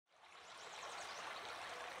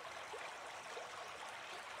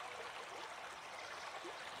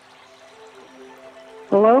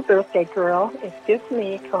Hello, birthday girl. It's just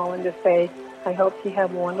me calling to say I hope you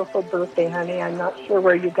have a wonderful birthday, honey. I'm not sure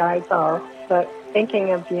where you guys are, but thinking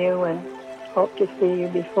of you and hope to see you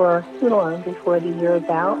before too long, before the year's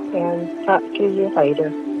out, and talk to you later.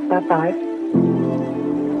 Bye-bye.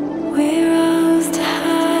 We rose to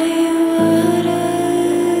high waters.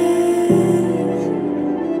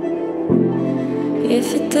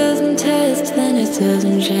 If it doesn't test, then it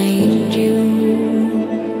doesn't change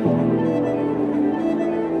you.